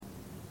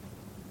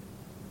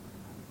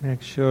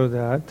Make sure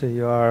that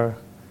you are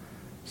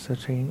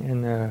sitting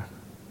in a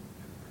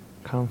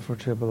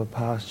comfortable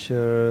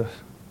posture.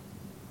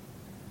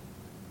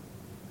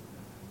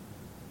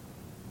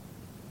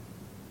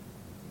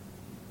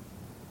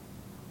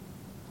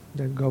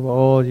 Let go of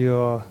all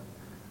your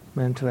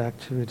mental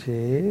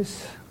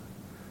activities,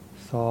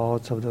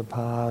 thoughts of the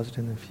past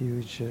and the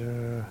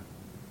future.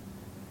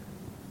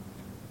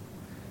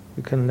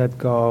 You can let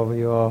go of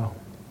your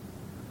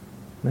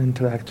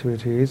mental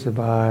activities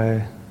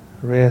by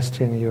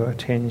resting your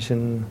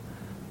attention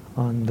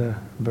on the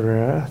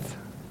breath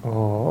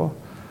or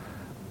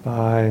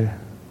by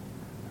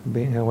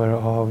being aware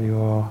of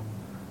your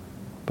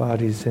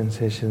body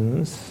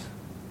sensations.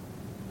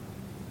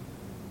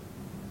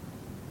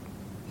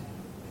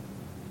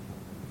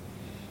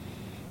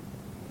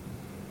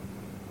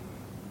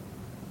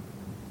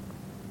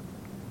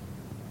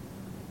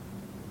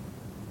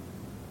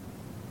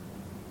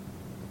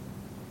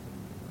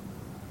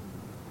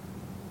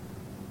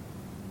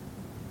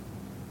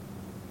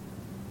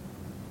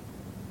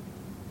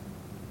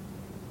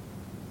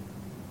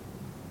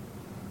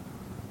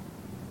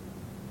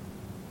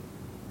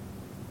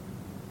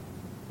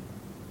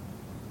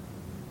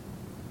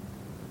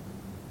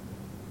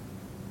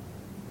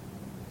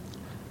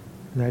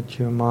 Let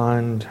your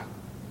mind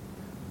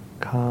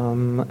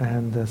calm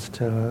and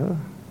still.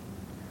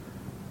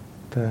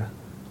 The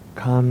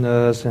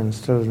calmness and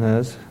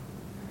stillness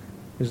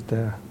is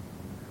the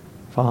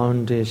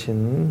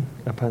foundation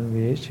upon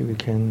which we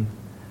can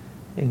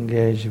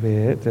engage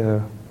with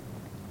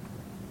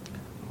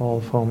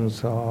all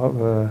forms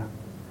of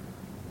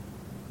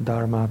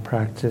Dharma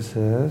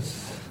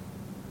practices.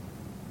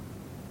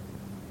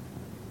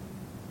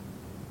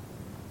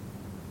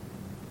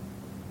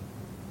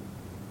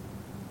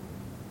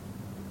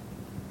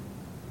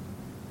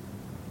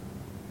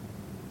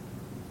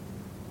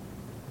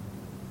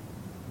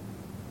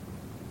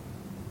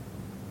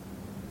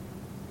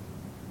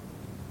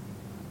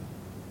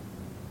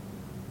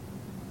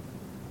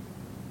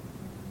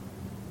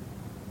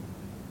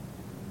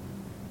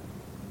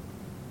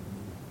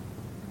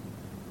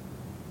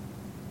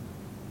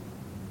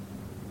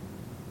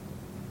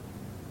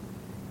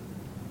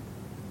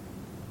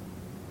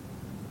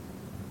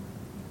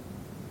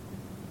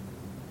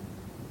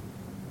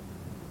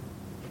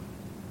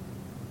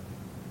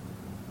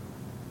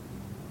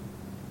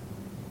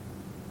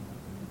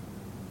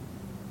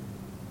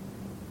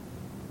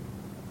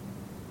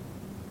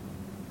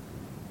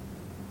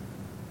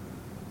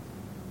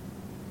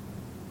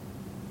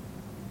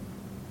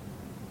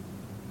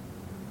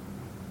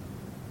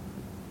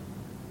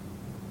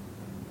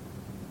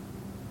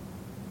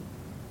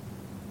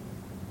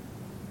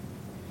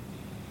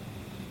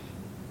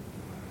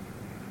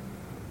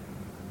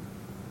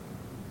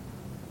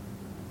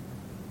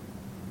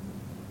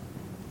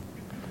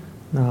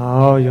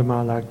 Now you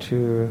might like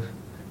to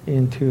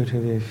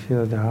intuitively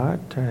feel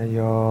that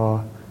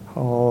your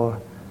whole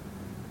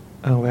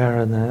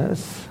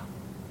awareness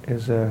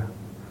is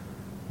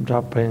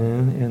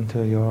dropping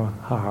into your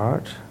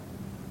heart.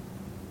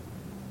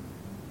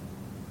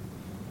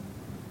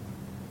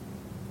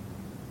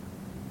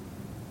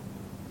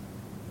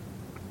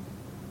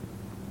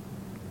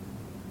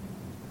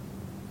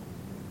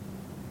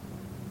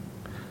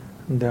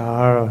 There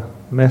are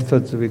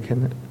methods we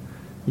can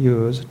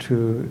use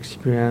to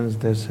experience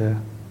this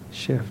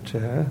shift,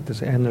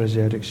 this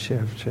energetic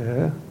shift,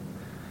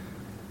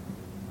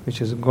 which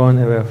is gone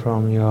away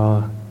from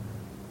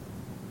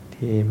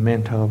the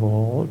mental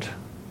world,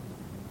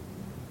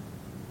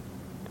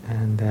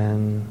 and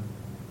then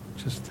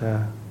just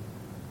to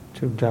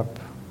drop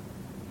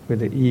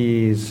with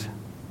ease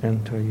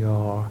into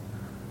your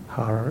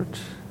heart.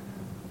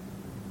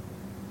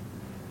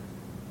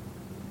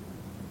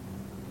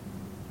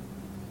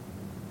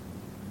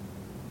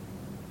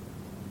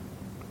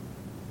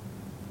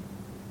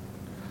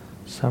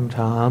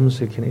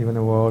 Sometimes you can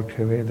even work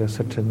with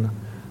certain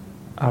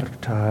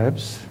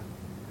archetypes,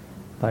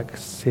 like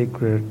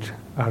sacred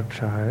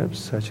archetypes,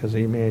 such as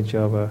the image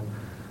of a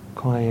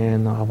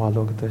coin,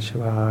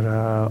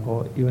 Avalokiteshvara,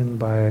 or even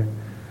by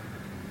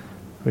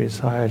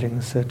reciting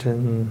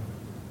certain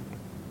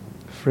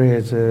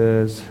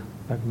phrases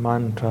like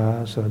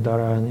mantras or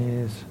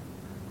dharanis,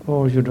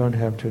 or you don't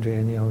have to do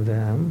any of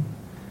them.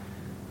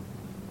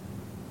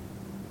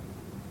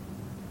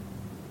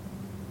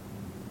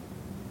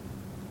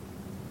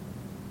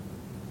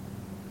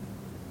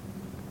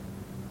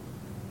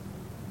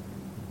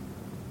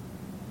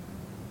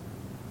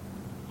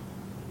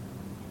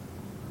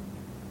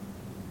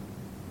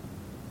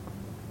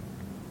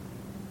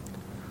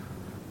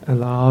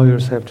 Allow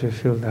yourself to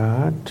feel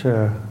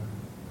that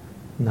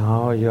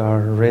now you are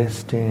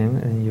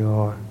resting in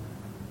your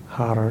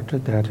heart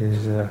that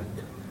is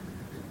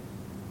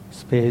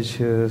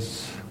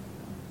spacious,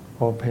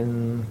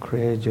 open,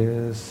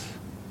 courageous.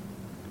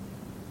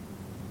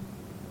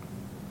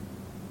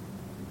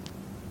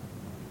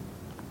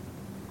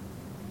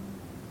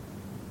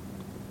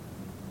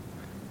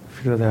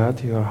 Feel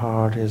that your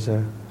heart is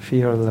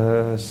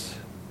fearless,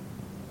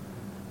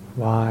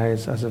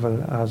 wise as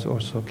well as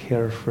also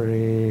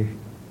carefree.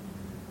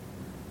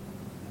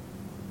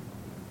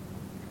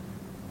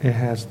 It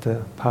has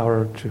the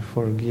power to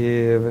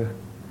forgive,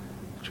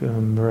 to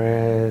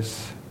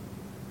embrace,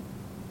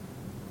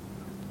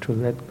 to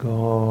let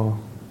go.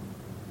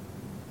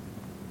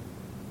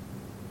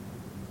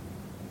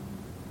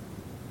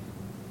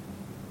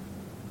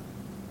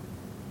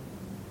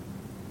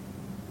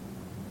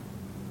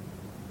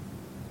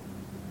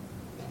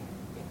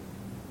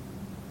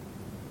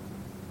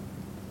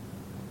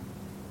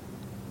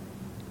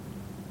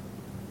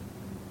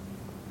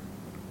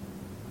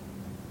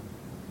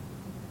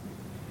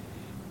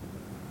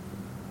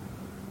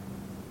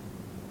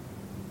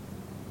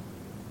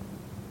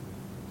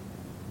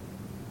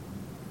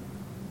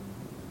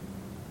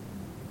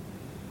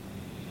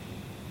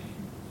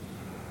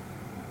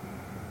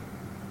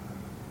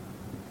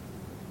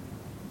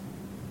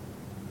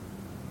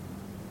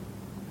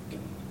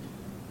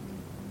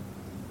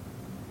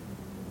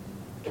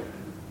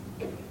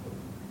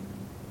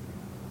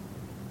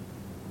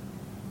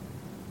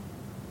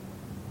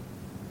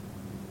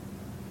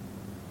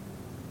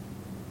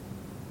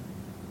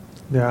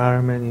 There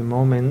are many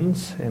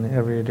moments in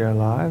everyday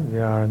life we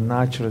are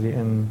naturally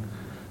in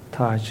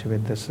touch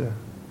with this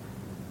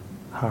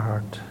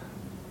heart.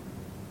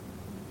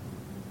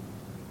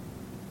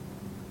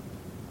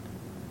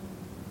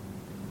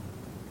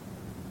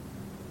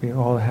 We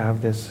all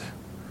have this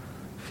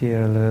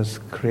fearless,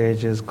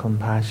 courageous,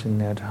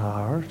 compassionate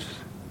heart.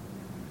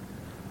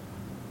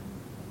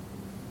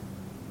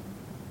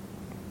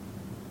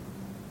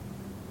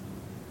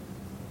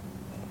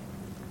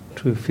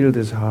 To feel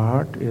this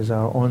heart is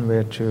our own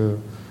way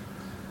to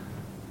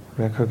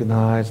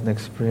recognize and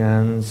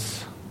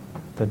experience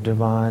the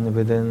divine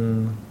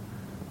within,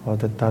 or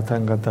the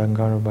Tathagata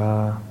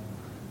Garbha,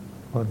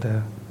 or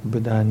the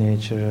Buddha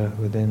nature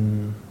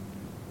within.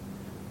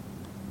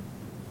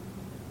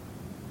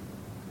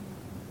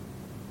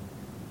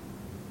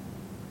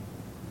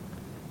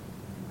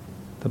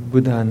 The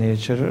Buddha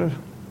nature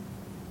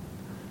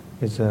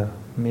is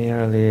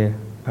merely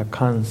a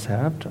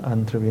concept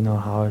until we know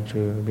how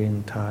to be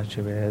in touch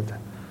with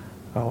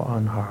our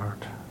own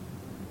heart.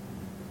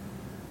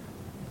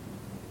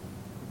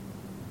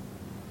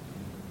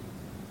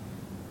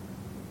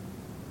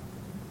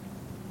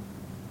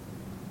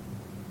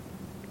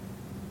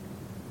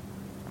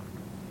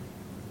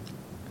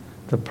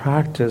 The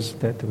practice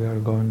that we are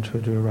going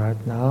to do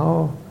right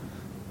now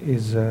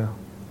is in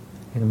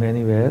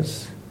many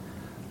ways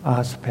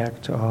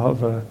aspect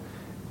of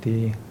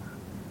the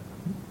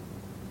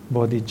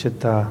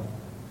bodhicitta.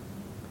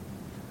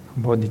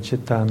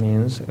 Bodhicitta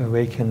means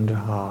awakened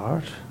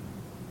heart.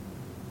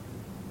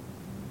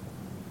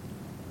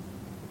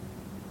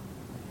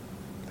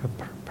 The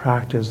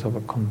practice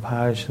of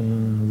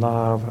compassion,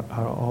 love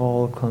are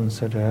all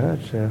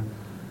considered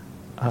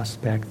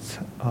aspects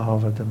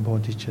of the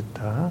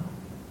bodhicitta.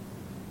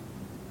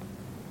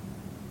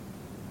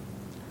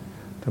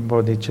 The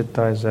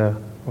bodhicitta is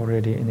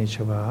already in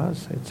each of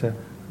us. It's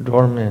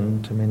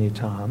dormant many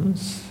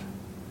times.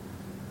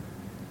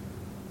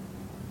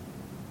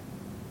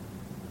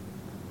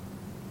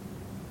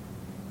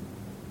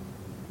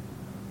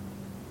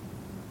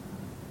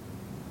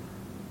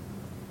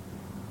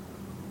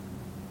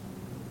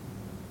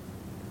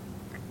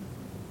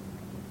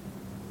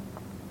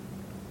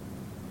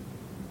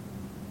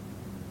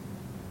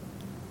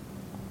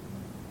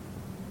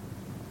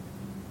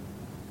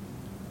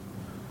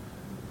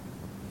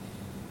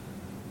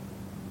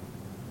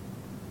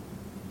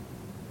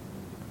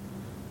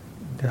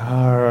 There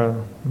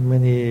are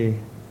many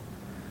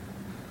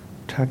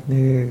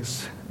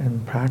techniques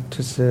and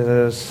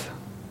practices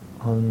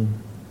on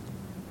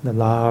the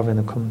love and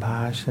the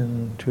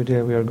compassion.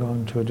 Today we are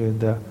going to do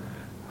the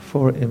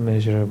 4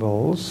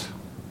 immeasurables,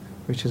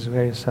 which is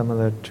very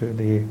similar to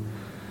the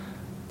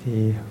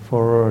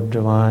 4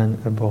 divine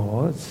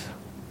abodes.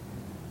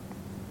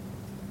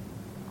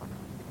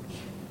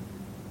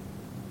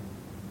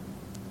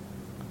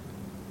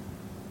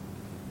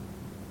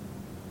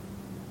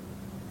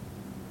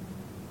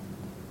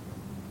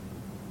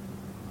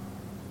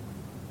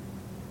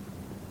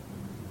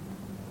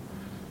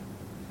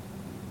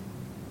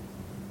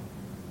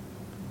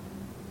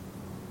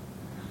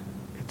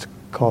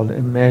 Called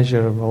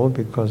immeasurable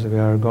because we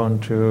are going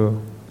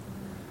to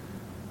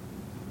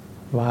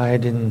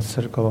widen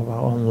circle of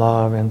our own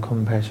love and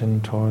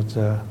compassion towards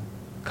a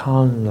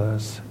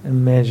countless,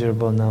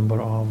 immeasurable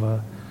number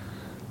of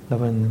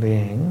living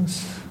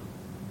beings.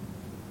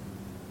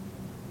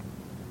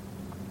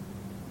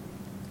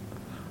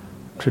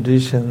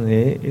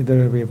 Traditionally,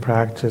 either we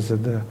practice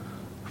the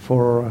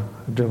 4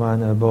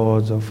 divine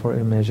abodes or 4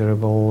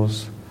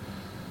 immeasurables.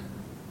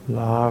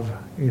 Love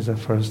is the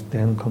first,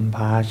 then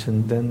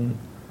compassion, then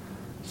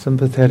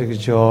sympathetic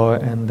joy,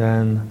 and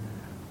then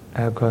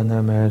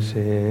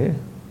equanimity.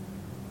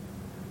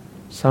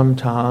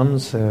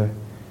 Sometimes the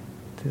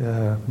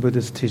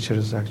Buddhist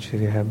teachers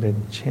actually have been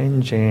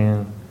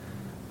changing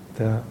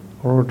the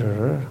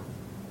order.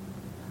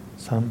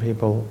 Some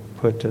people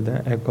put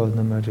the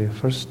equanimity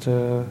first,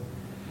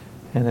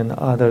 and then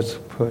others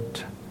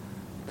put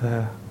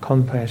the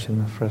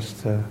compassion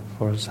first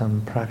for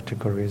some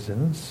practical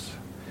reasons.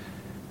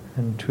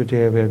 And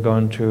today we're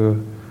going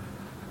to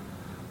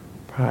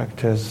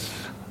practice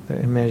the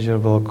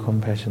immeasurable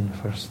compassion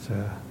first,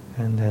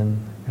 and then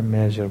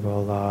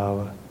immeasurable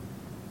love,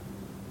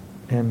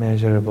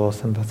 immeasurable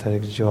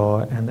sympathetic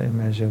joy, and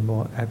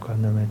immeasurable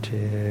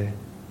equanimity.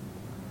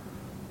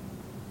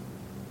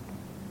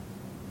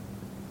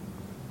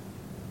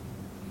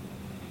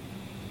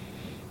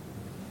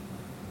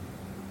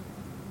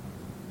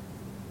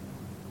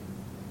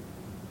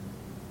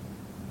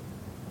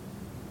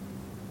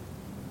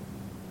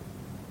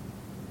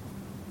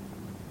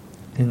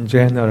 In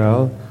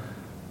general,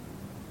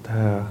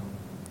 the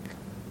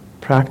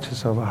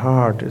practice of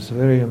heart is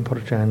very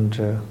important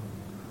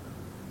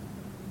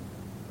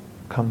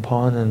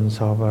components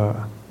of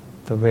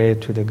the way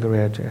to the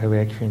great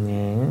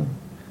awakening.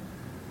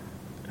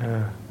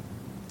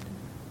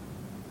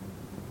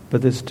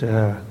 Buddhist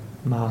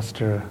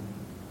master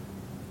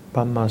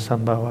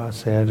Padmasambhava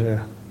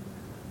said,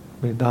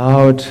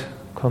 without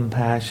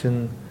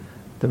compassion,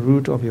 the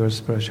root of your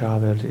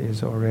spirituality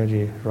is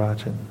already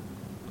rotten.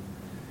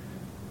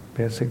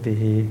 Basically,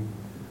 he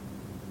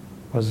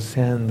was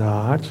saying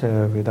that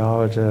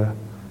without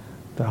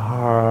the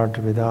heart,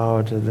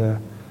 without the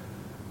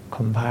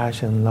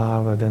compassion,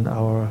 love, then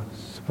our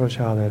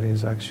spirituality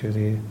is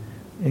actually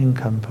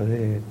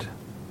incomplete.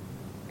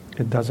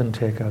 It doesn't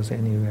take us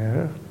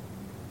anywhere.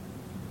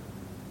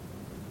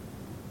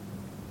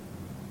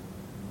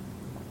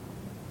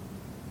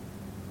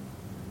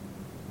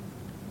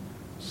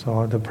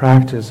 So the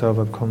practice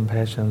of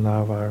compassion,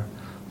 love are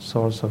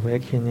source of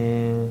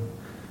awakening,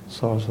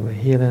 source of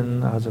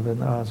healing, as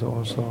well as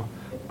also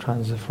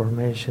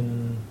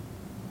transformation.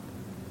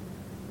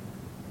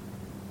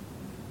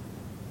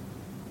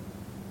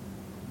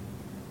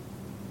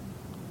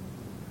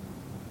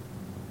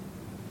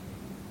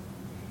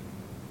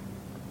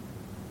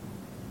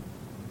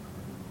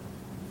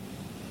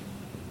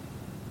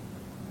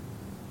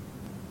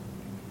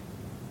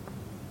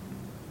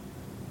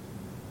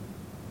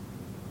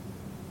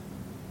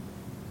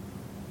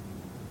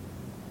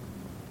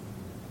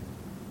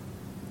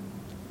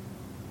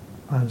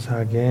 Once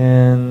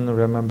again,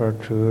 remember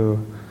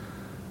to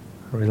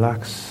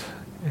relax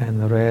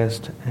and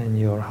rest in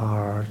your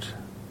heart.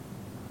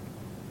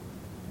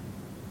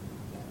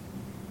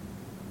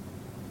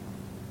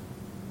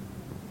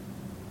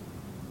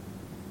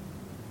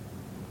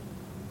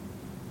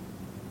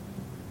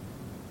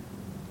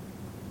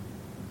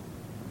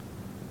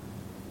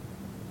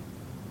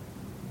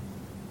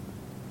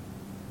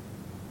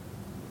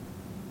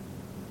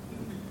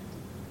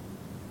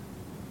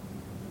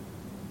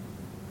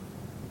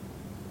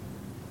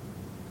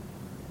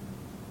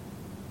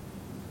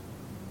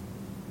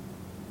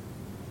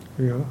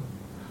 We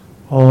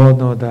all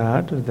know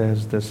that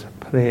there's this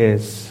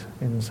place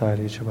inside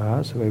each of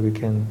us where we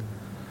can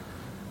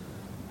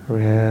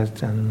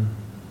rest and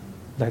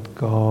let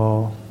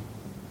go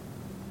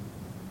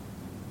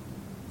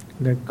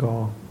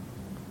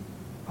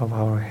of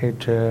our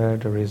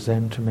hatred,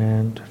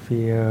 resentment,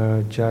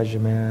 fear,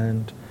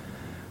 judgment,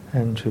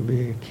 and to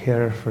be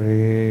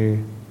carefree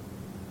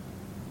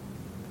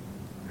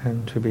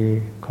and to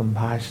be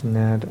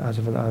compassionate as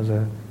well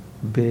as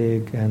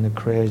big and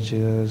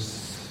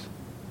courageous.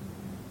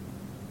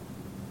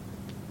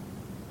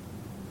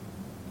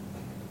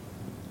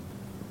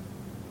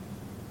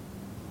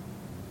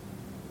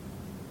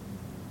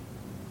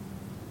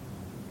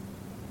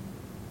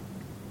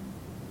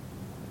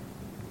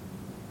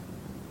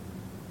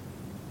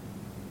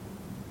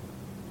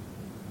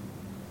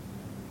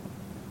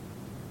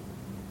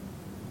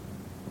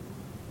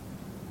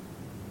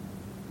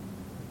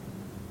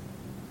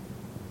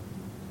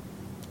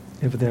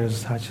 If there is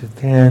such a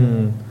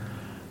thing,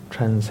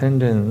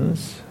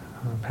 transcendence,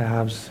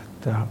 perhaps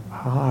the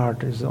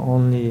heart is the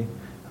only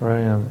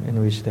realm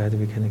in which that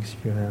we can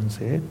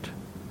experience it.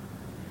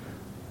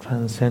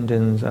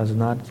 Transcendence as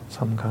not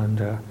some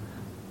kind of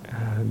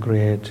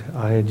great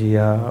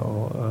idea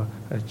or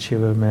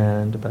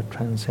achievement, but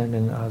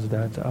transcendence as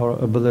that our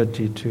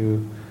ability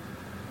to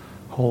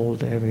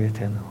hold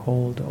everything,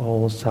 hold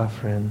all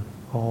suffering,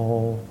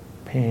 all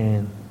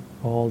pain,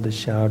 all the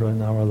shadow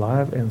in our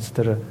life,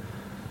 instead of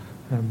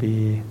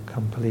be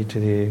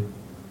completely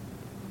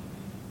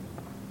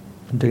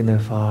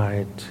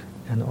dignified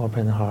and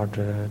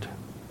open-hearted.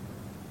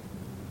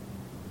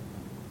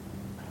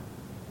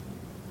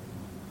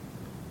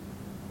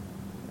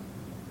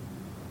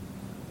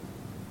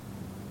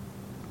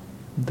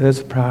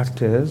 This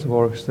practice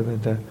works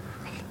with the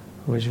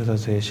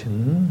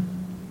visualization.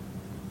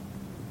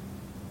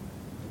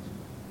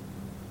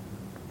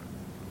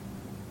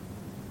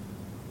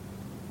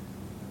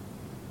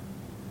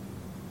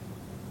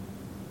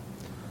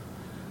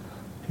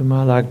 You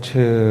might like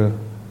to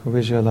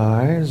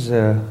visualize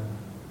a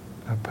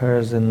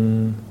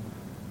person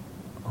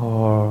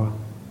or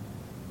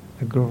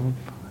a group of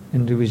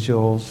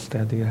individuals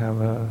that you have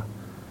a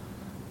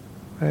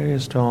very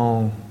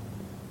strong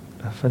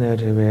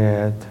affinity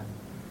with,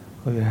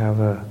 or you have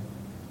a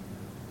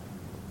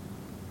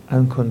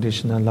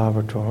unconditional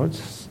love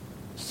towards,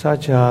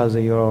 such as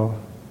your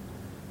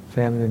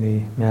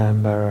family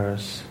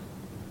members,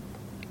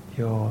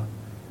 your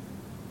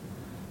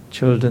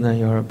children and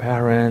your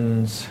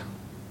parents,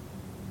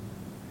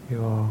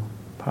 your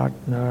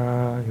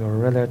partner, your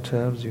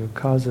relatives, your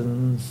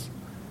cousins,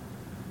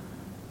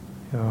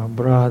 your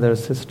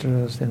brothers,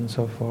 sisters, and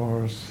so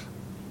forth.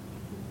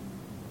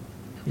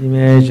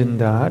 Imagine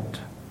that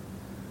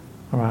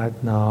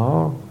right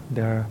now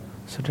they're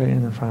sitting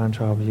in front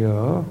of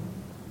you.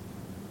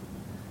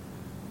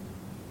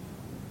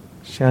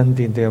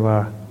 Shanti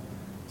Deva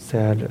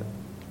said,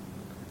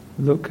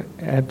 look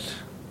at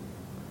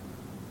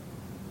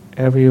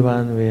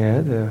everyone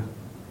with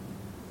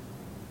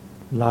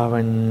love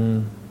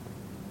and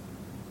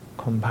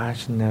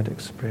compassionate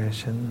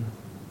expression.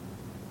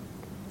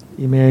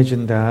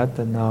 Imagine that,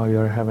 and now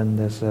you're having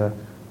this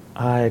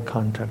eye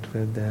contact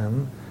with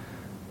them,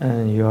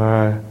 and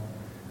you're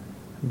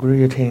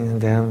greeting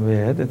them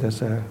with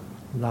this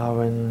love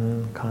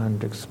and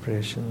kind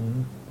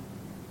expression.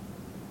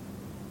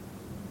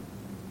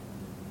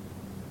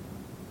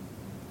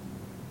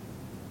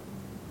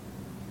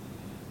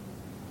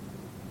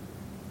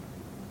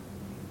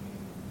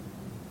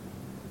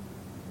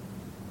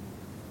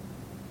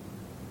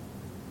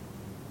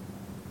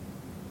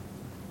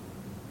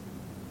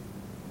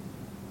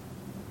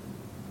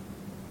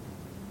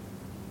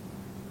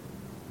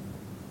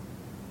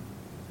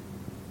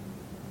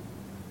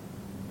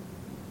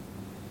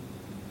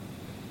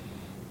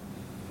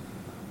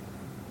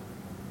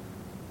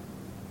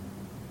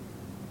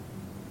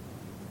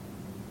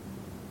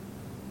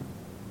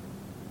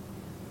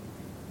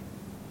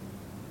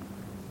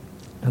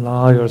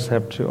 Allow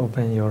yourself to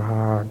open your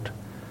heart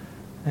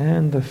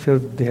and feel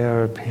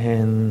their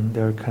pain,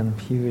 their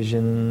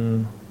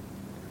confusion,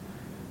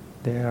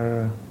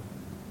 their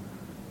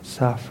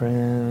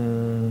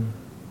suffering,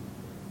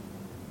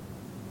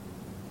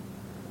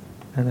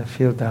 and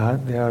feel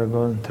that they are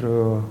going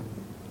through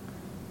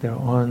their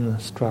own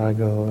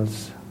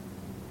struggles.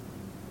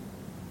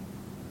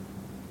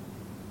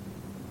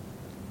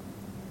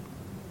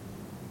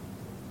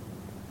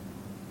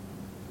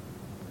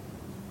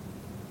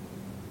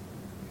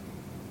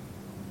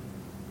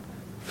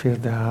 Feel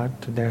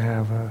that they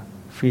have a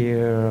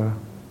fear,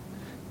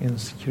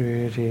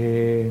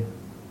 insecurity,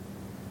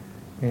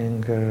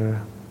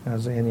 anger,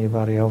 as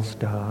anybody else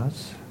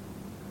does.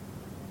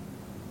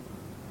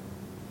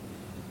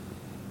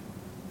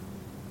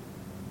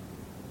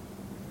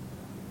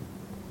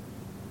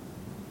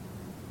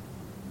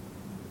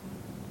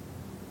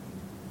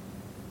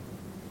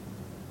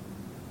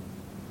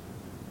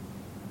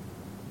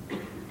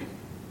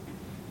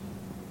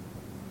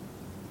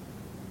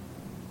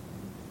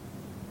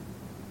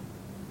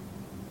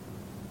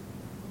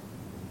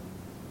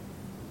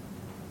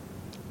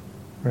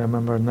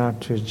 Remember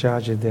not to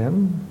judge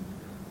them.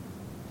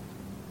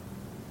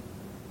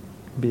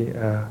 Be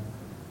a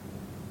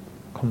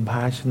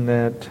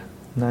compassionate,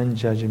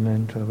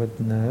 non-judgmental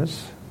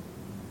witness.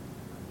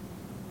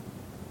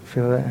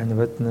 Feel and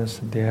witness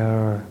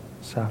their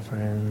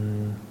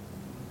suffering.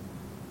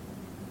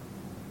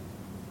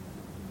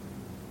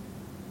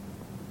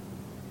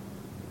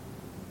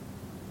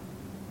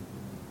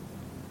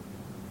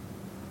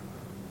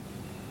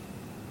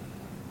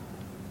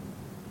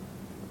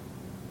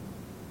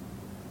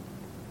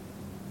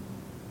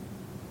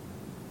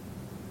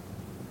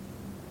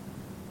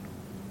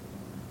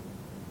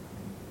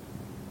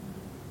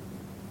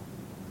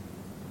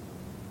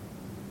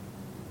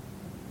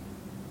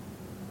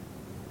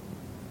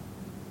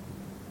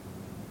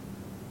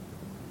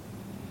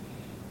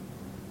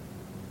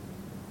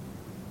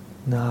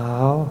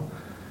 Now,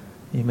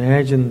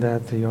 imagine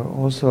that you're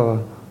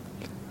also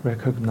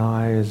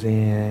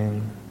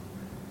recognizing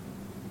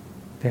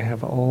they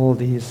have all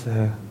these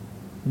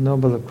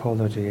noble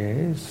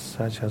qualities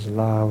such as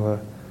love,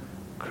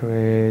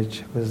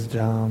 courage,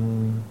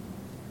 wisdom.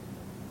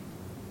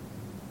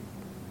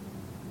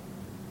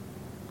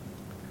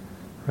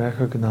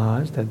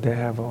 Recognize that they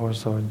have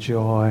also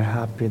joy,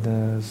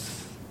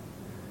 happiness.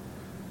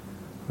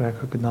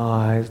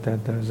 Recognize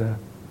that there's a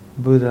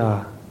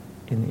Buddha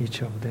in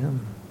each of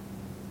them.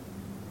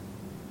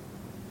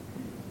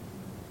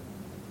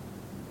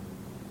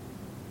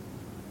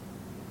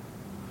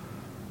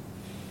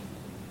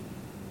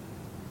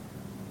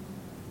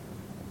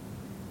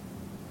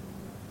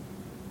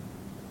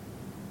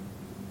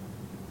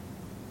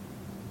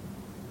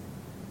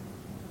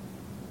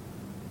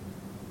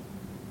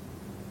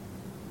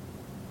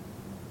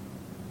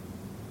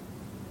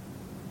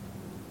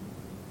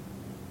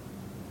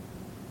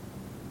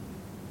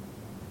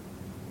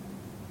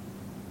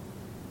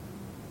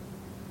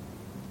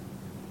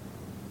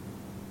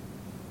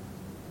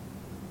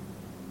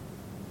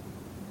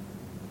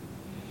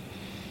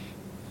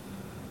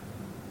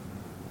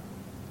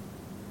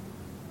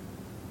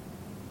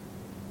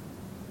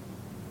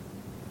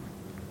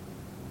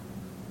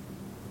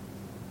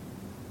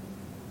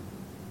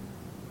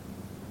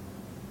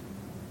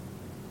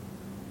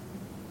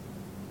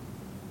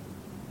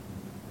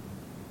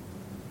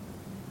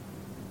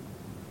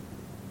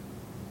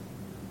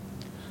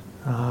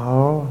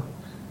 Now,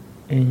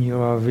 in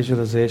your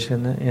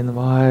visualization,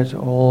 invite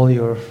all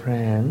your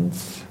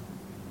friends.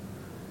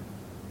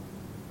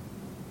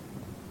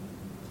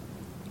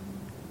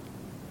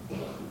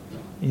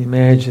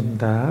 Imagine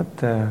that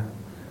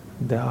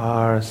they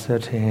are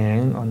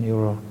sitting on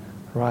your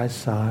right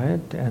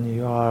side and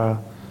you are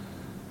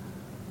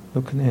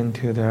looking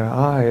into their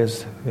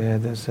eyes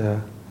with this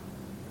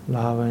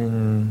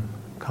loving,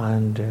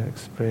 kind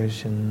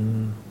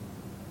expression.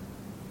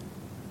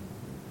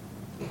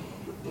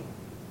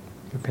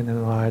 You can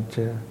invite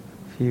a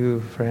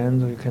few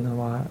friends, or you can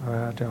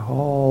invite a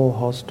whole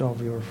host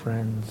of your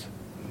friends.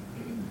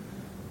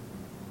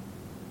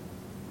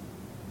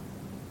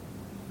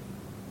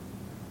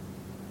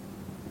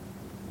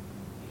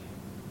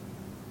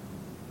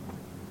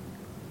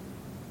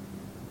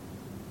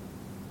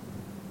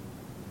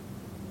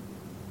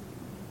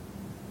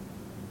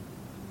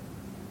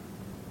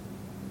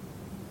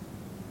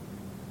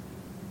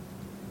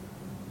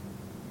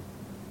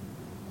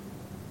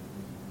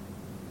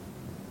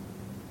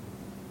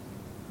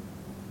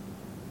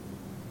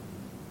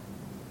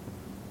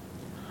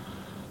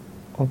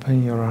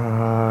 Open your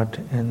heart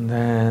and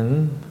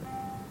then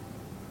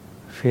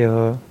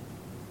feel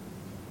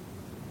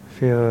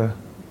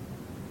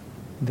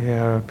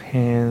their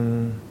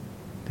pain,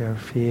 their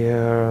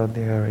fear,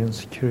 their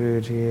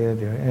insecurity,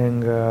 their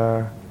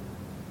anger,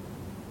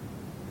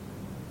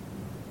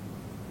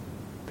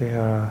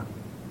 their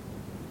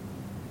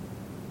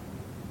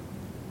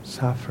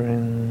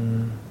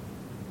suffering.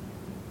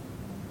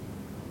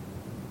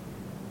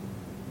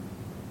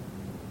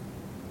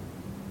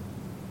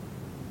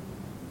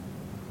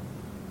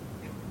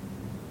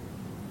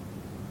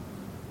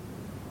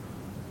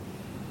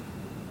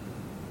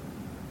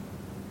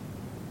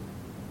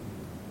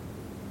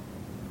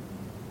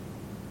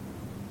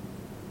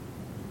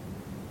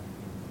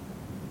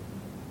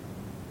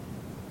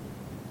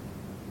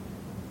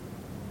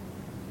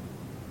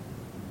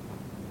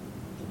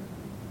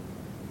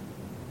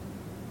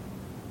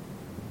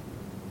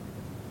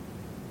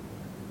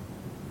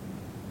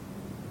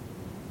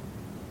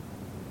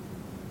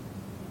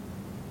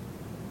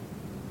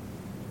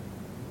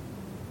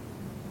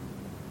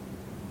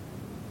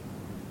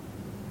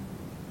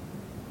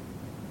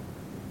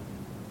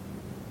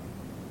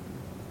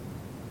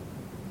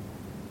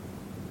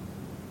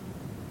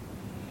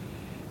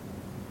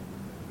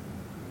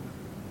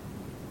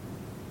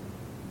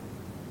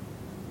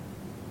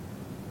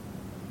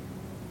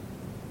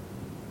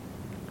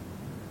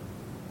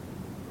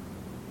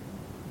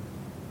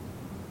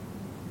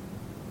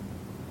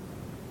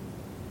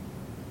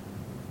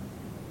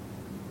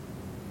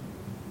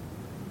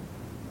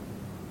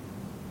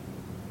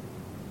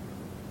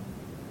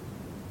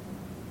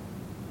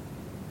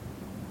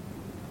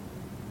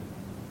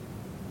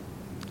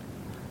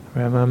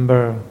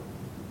 Remember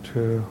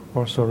to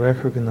also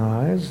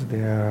recognize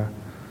their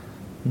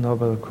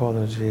noble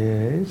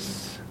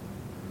qualities.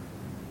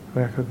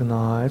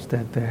 Recognize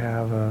that they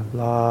have a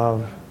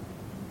love,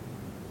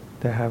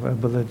 they have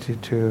ability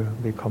to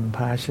be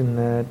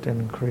compassionate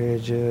and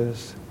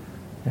courageous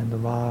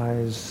and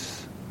wise.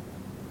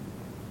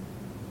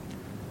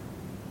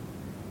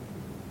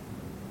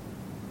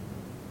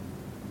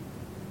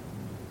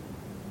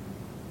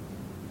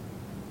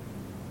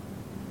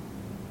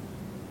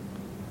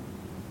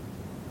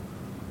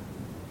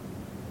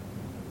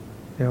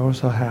 They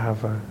also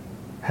have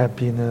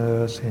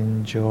happiness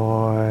and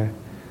joy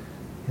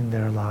in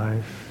their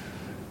life.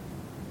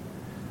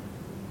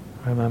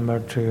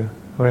 Remember to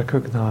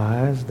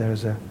recognize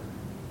there's a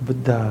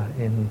Buddha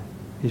in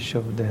each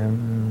of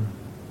them.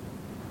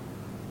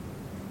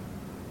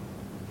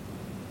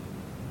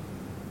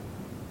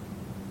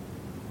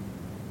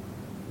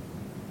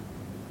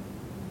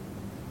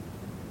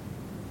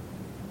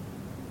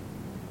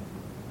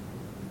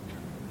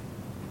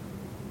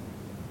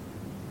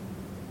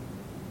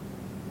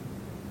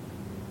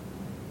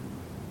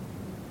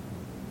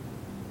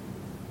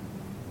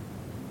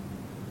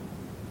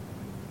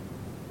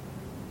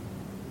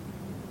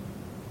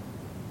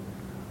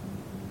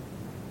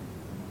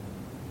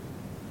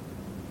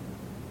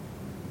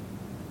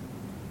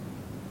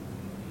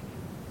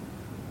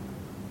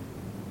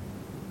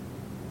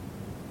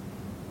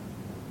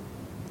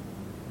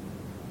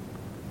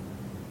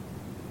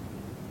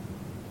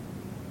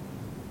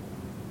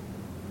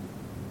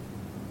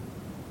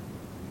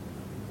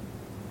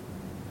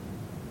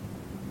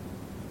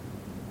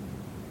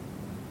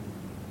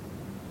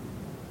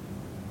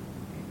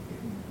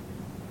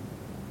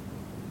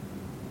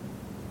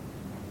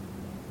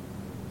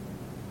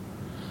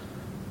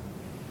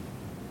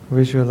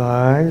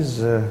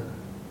 Visualize an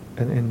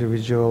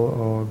individual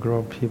or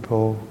group of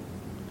people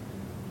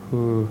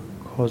who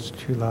caused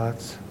you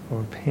lots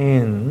of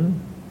pain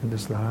in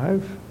this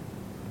life,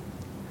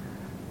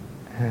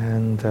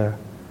 and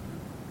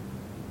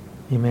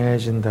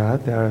imagine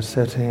that they are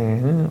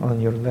sitting on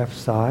your left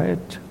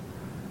side.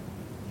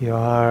 You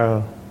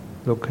are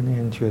looking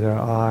into their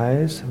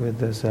eyes with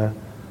this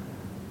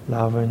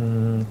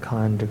loving,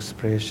 kind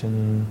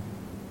expression.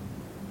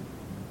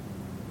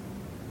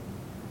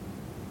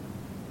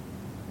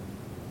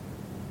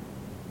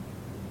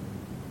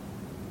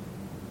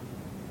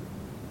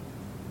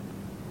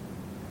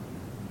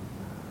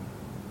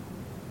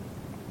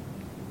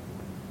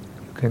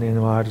 can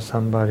invite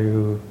somebody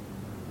who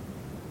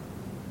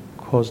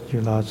caused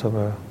you lots of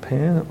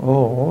pain,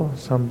 or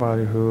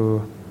somebody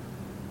who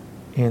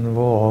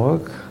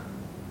invoke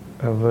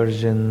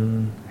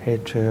aversion,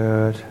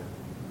 hatred,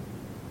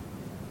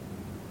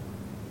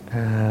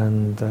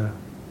 and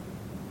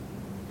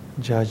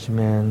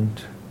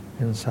judgment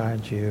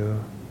inside you.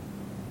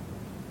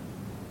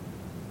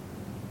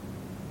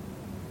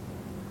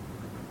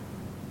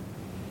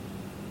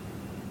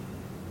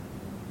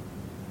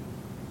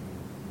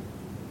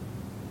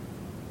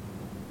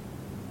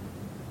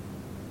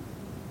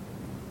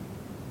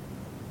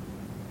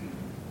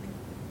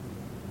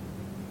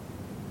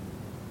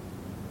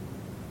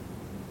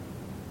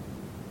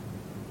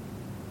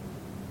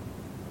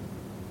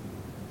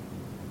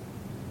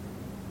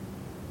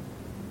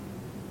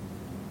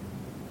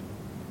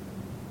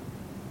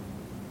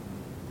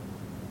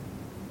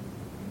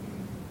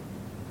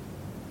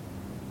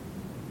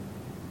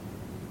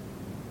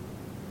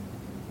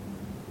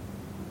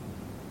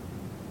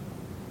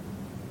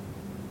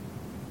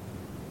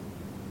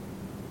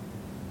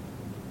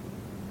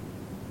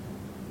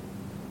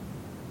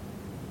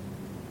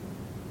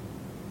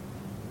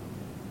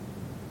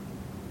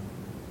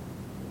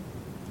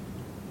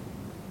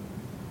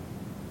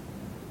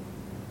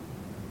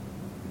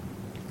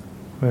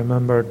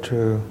 Remember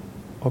to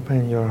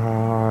open your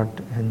heart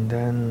and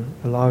then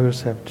allow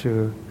yourself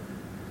to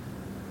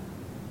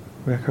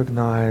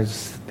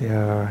recognize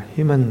their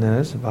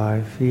humanness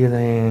by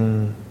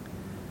feeling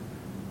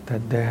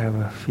that they have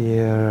a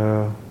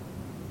fear,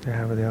 they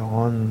have their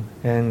own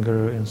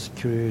anger,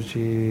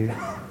 insecurity,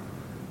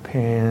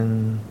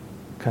 pain,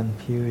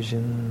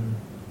 confusion.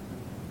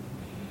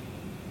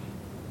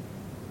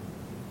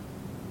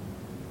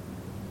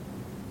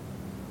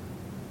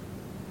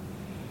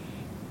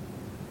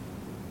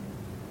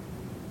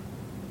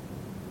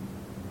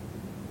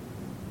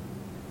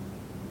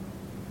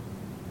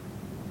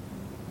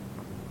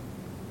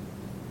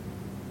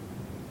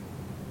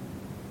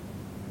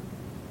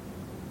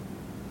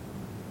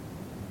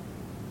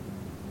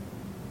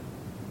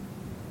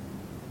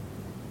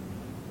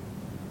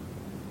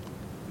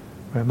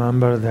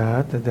 Remember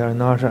that they are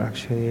not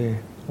actually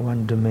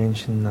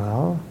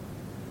one-dimensional.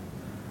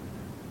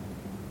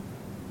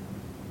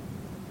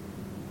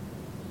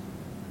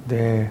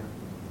 They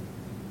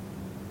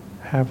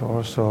have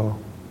also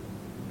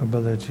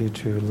ability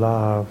to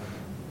love.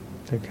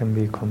 They can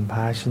be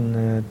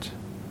compassionate.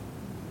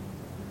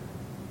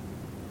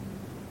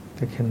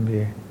 They can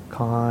be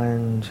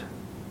kind.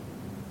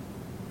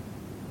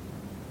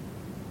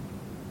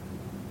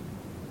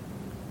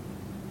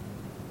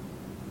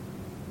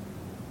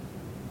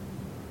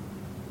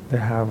 They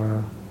have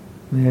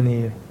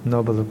many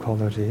noble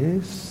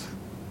qualities.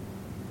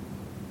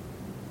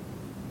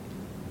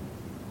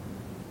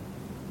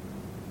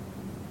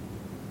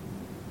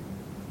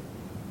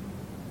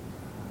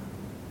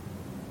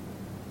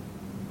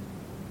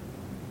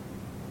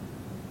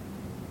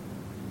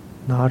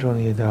 Not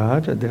only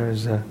that, there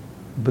is a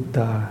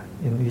Buddha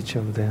in each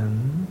of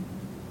them.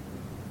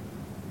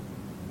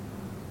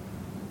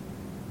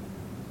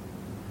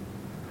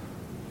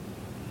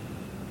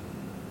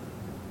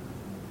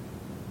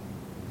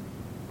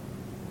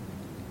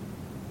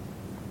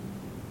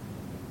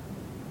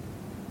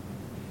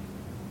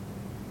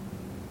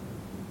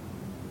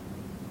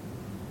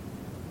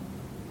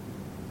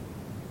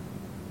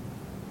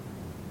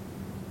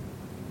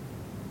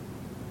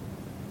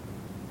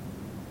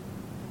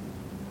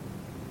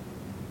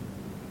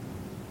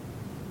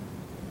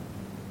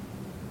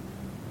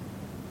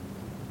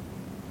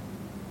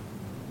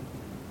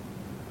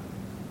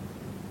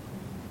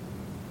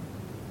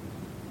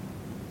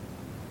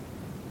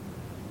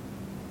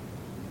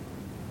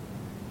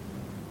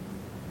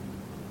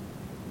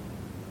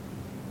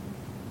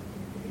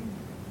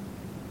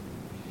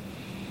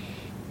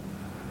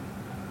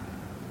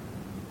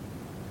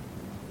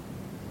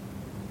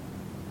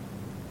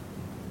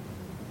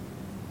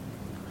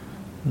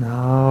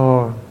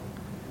 Now,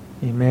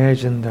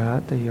 imagine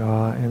that you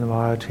are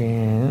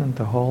inviting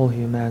the whole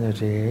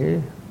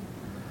humanity.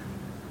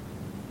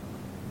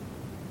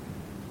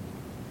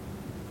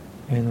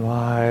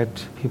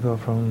 Invite people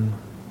from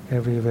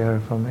everywhere,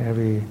 from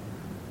every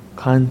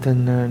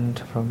continent,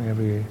 from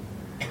every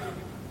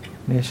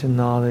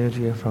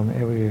nationality, from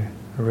every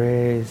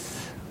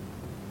race.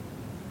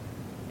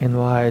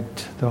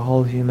 Invite the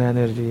whole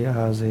humanity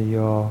as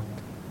your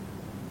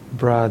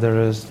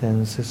brothers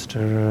and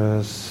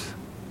sisters.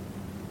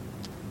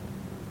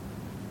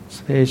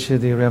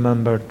 Especially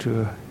remember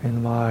to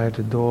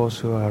invite those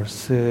who are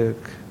sick,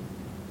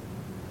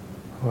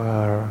 who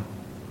are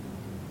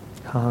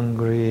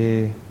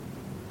hungry,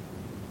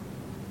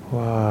 who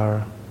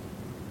are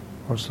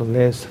also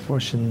less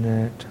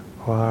fortunate,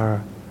 who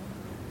are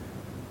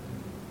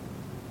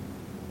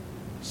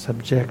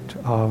subject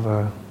of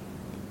a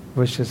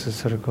vicious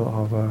circle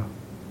of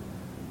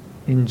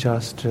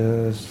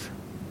injustice,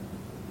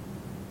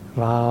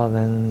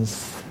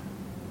 violence.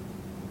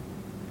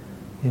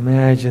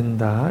 Imagine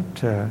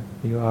that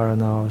you are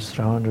now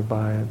surrounded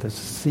by the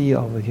sea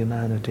of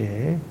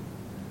humanity.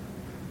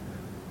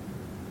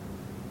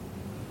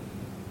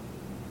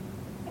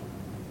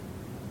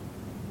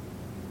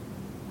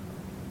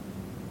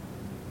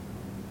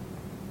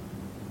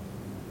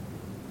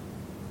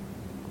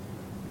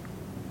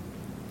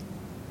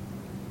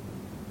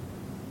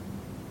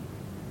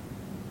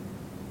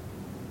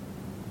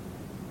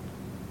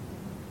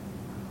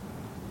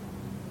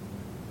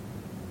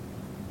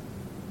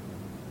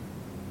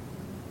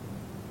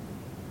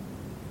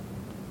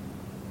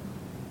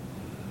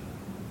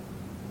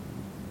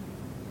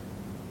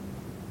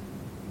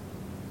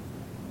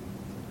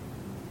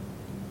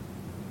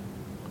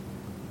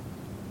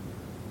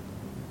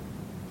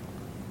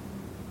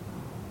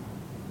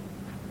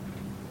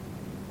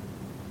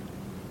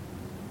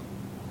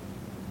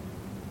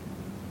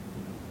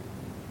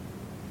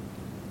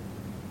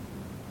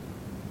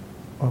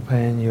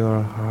 open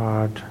your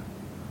heart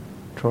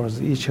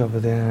towards each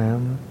of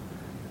them,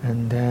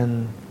 and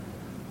then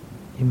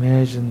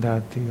imagine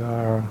that you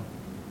are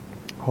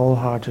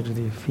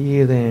wholeheartedly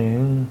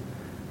feeling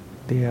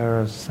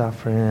their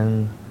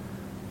suffering,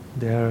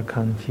 their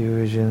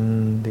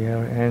confusion,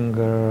 their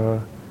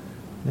anger,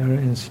 their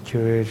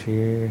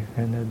insecurity,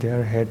 and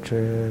their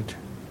hatred.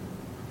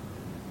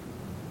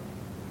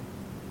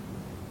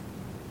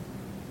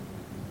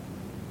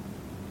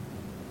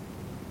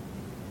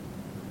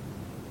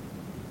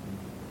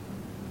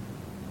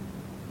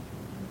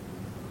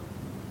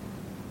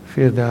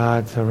 Feel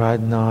that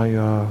right now you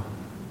are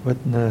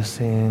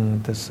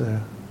witnessing this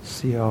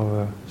sea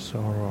of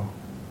sorrow.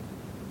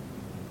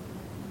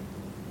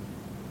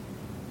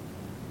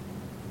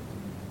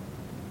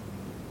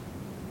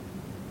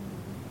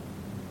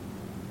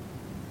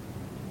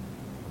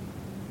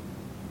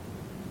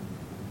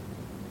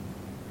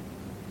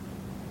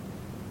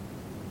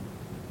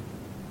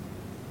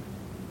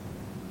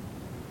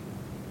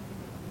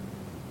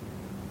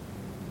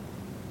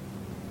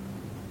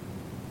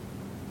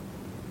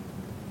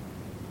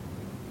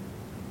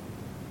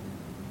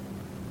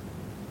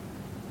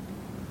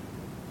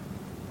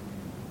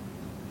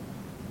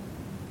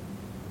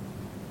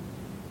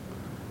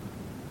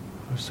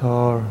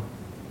 So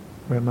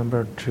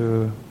remember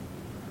to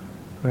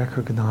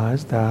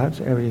recognize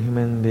that every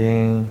human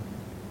being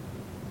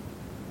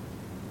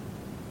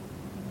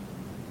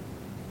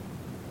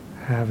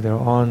have their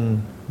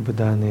own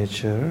Buddha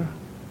nature.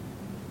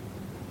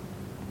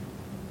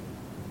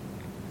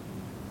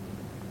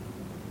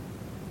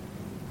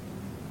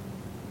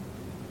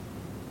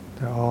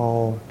 They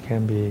all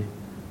can be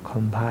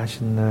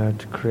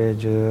compassionate,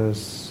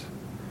 courageous.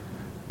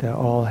 They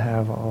all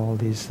have all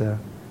these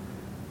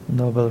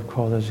noble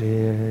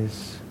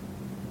qualities.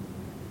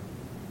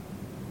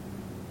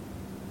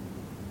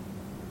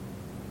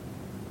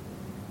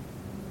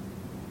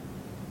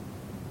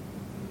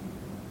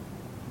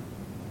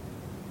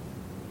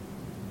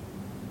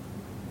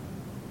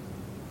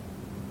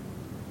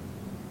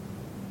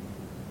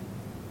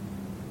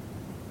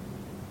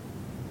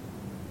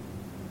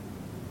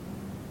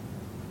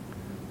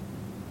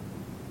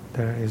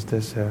 There is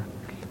this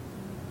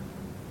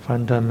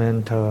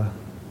fundamental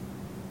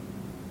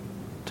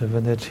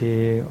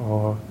divinity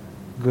or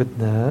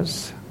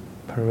goodness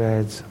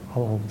pervades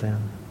all of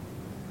them.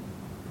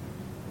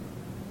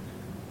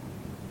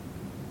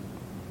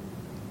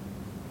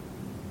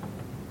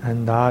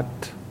 And that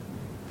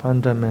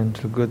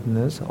fundamental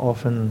goodness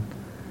often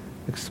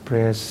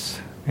expressed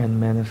and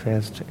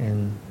manifest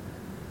in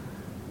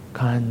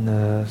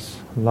kindness,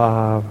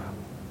 love,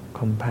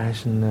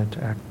 compassionate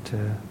act,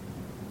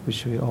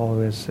 which we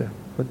always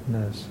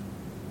witness.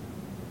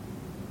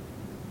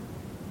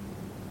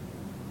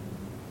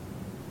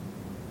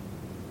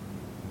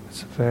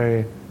 It's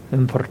very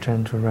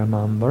important to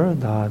remember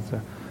that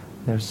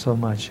there's so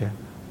much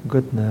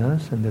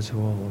goodness in this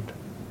world.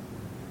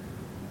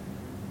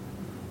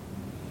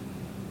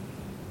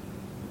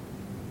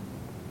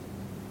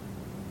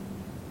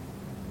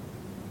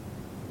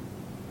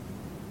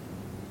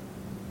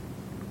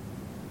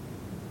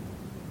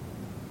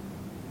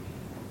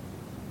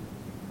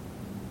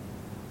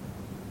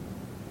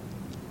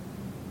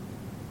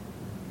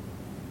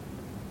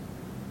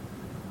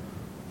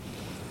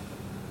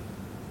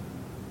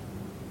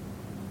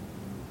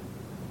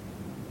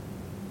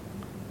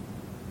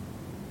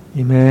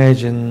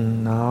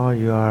 Imagine now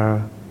you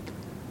are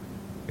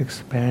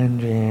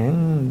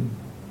expanding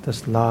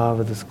this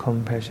love, this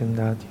compassion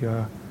that you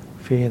are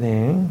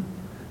feeling,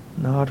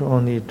 not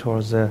only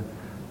towards the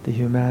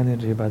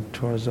humanity, but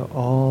towards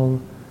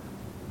all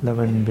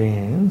living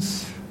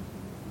beings,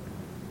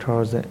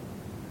 towards the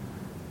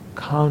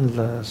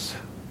countless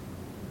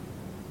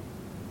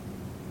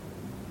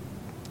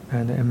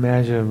and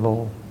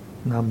immeasurable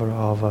number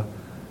of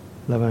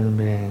living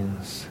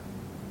beings.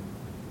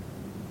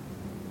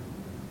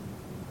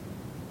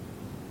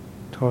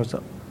 Towards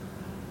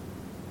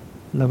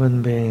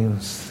living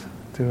beings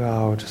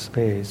throughout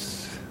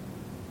space.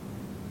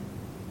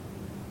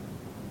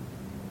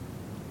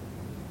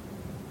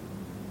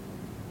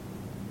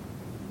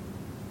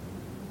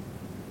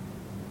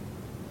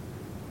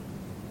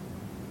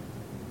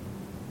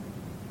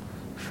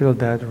 Feel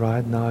that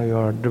right now you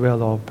are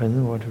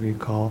developing what we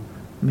call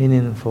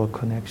meaningful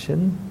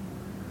connection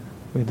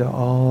with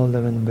all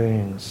living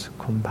beings,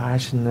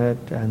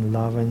 compassionate and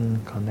loving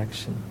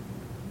connection.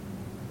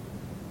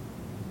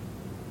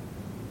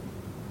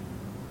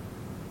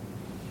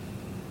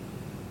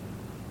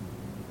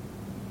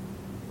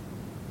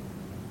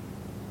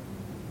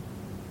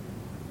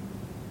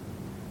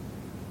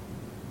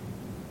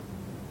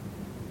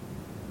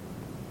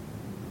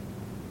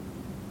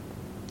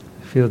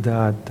 Feel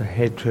that the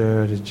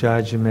hatred,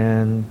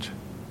 judgment,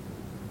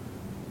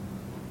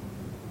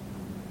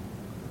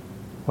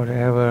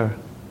 whatever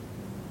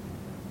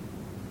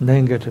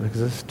negative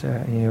exists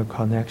in your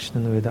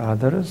connection with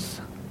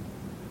others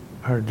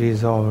are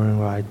dissolving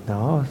right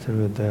now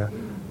through the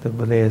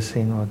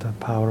blessing of the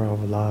power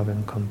of love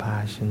and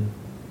compassion.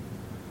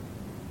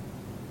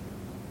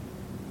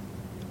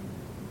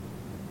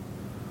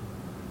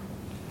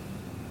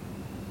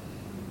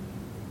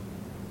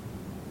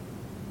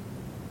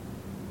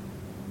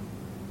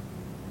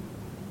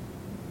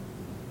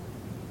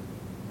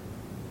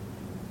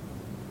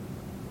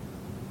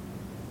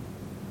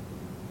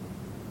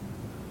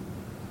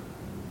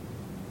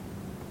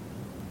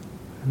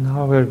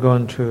 Now we're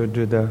going to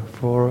do the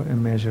four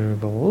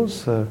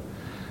immeasurables,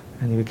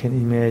 and you can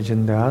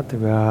imagine that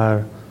we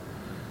are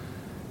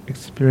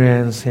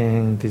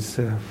experiencing these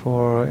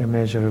four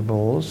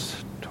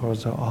immeasurables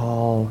towards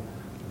all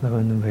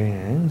living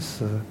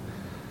beings.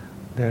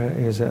 There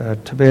is a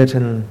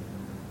Tibetan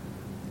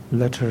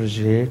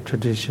liturgy,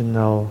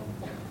 traditional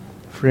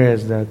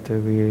phrase that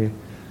we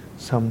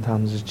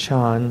sometimes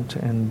chant,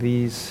 and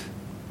these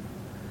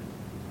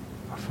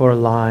four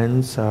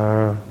lines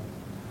are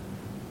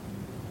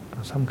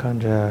some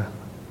kind of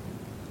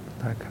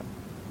like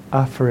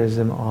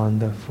aphorism on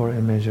the four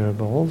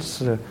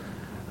immeasurables.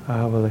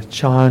 I will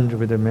chant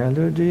with the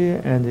melody,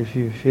 and if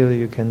you feel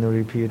you can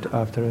repeat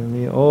after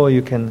me, or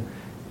you can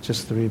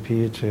just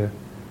repeat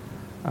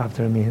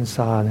after me in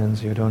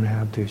silence. You don't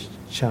have to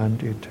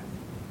chant it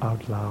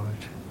out loud.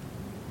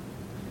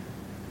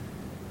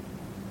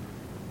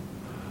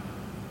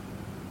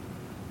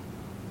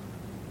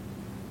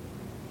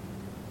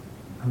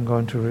 I'm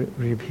going to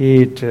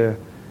repeat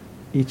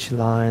each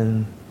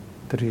line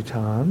 3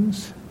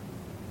 times.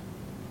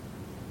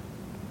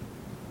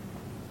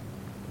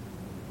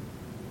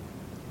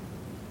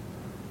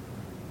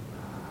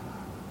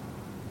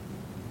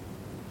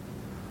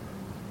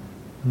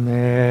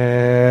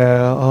 May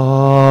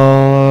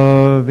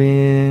all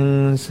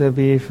beings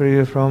be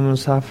free from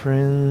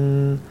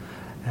suffering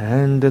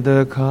and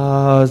the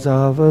cause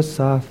of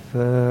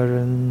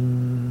suffering.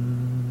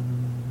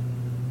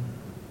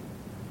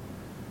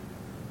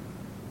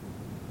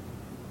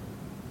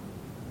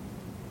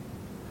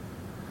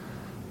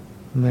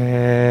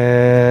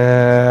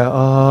 May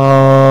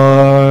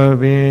all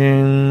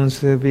beings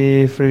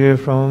be free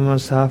from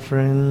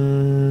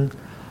suffering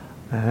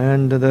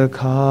and the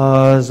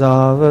cause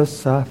of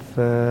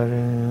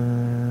suffering.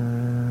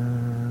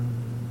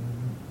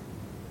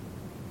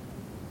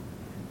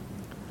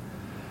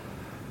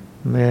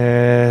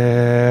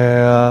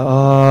 May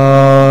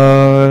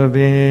all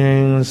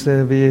beings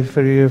be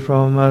free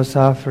from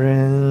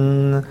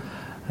suffering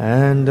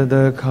and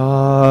the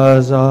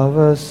cause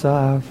of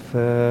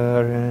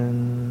suffering.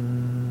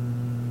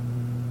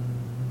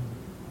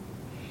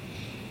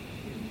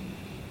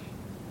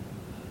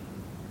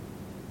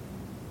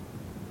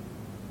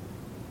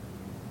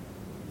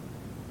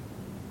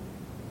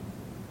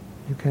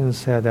 You can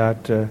say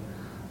that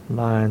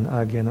line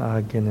again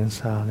in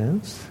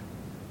silence.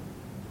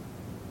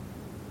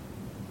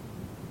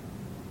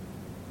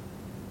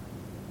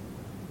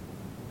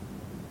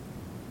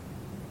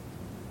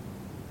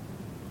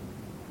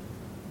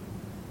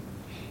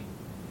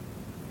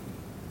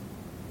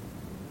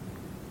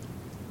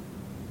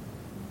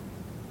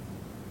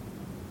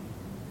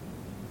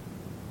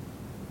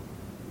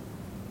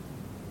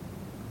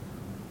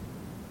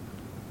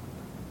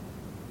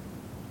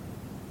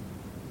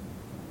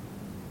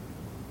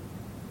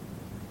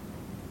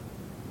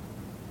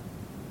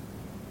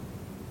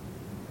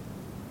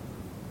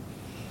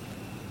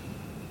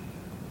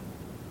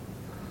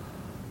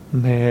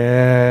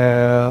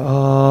 May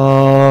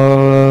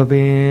all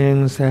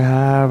beings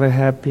have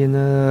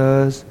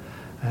happiness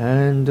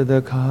and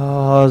the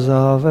cause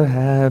of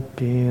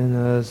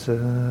happiness.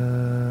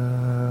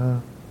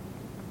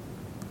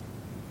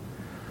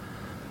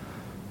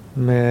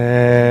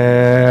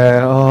 May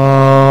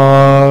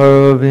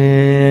all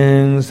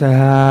beings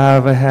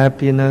have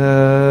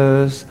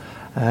happiness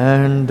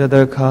and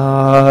the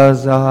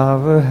cause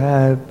of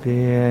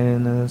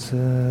happiness.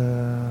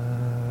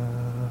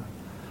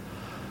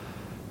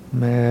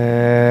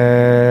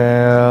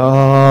 May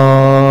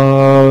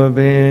all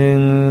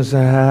beings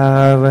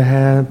have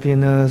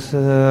happiness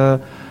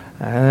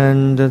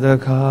and the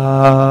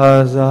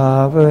cause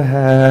of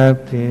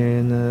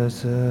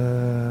happiness.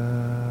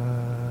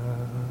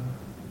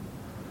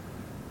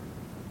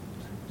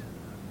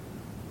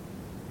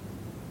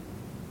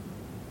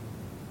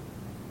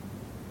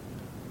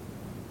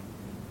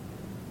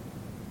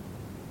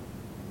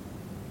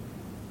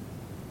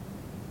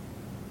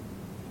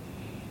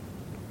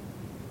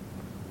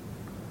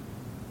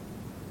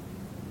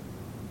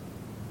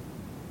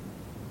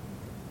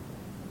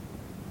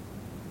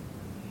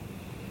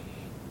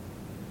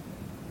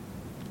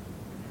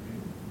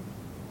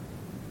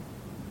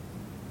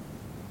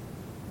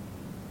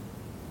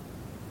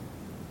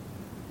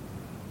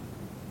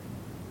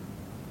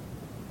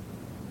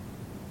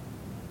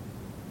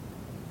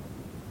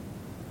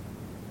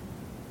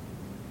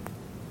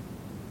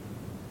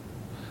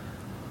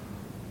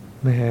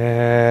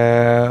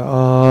 May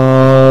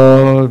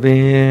all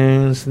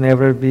beings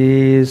never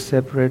be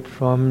separate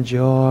from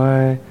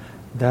joy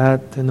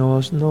that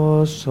knows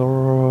no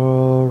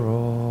sorrow.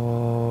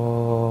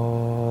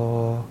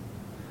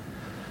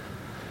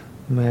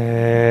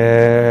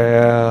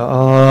 May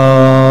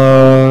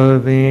all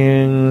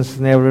beings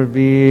never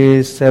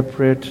be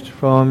separate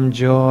from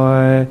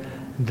joy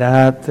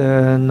that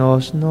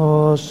knows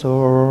no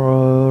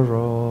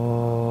sorrow.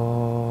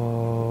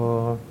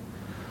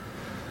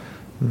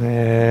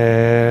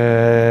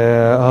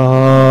 May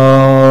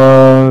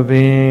all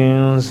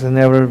beings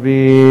never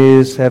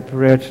be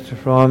separate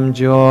from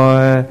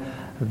joy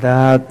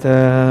that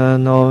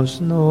knows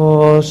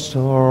no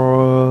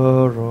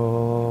sorrow.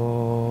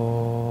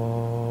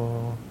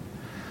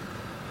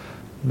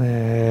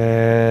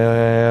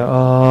 May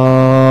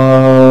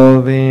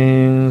all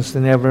beings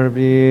never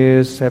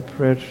be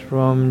separate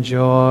from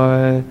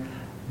joy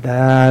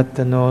that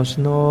knows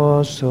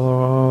no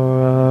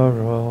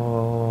sorrow.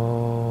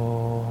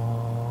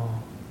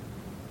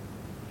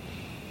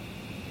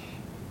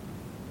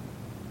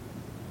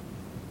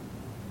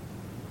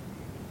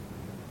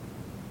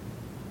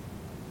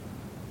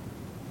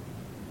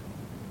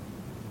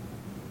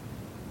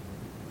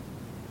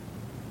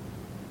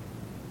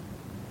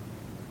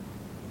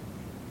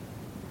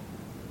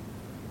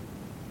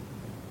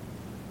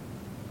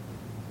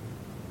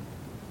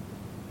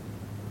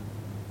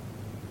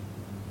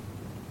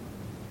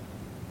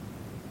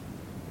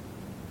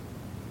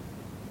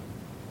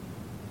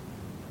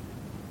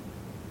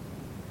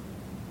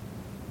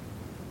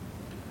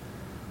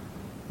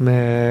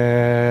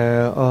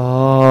 May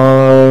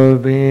all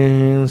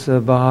beings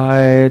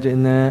abide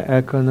in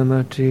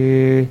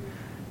equanimity,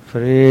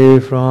 free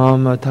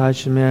from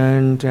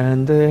attachment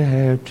and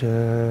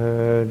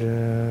hatred.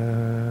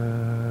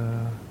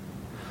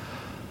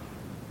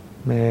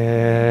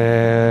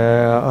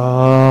 May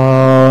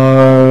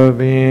all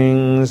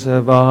beings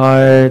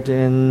abide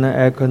in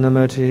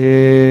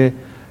equanimity,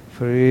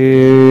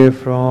 free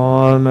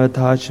from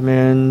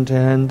attachment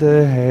and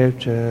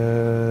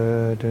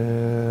hatred.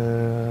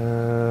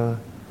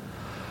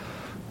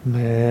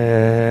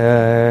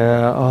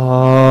 May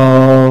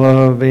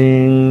all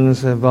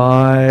beings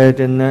abide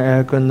in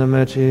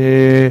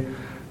equanimity,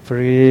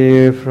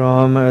 free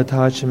from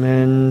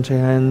attachment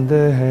and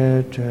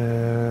hatred.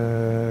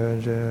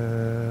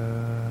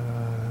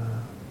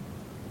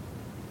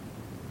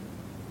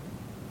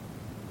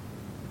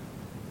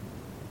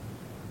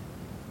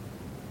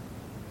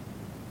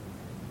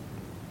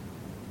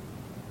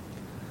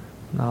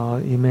 Now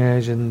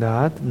imagine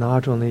that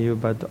not only you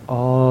but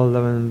all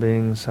living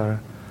beings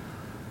are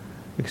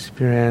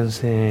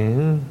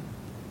experiencing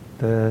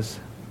this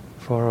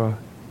four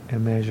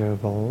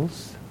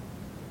immeasurables.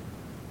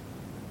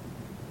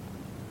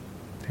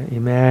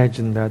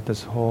 Imagine that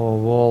this whole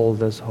world,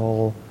 this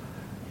whole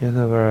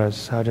universe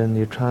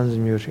suddenly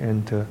transmutes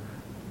into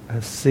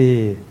a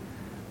sea,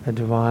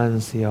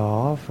 advance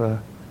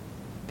of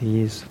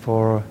these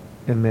four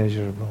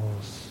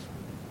immeasurables.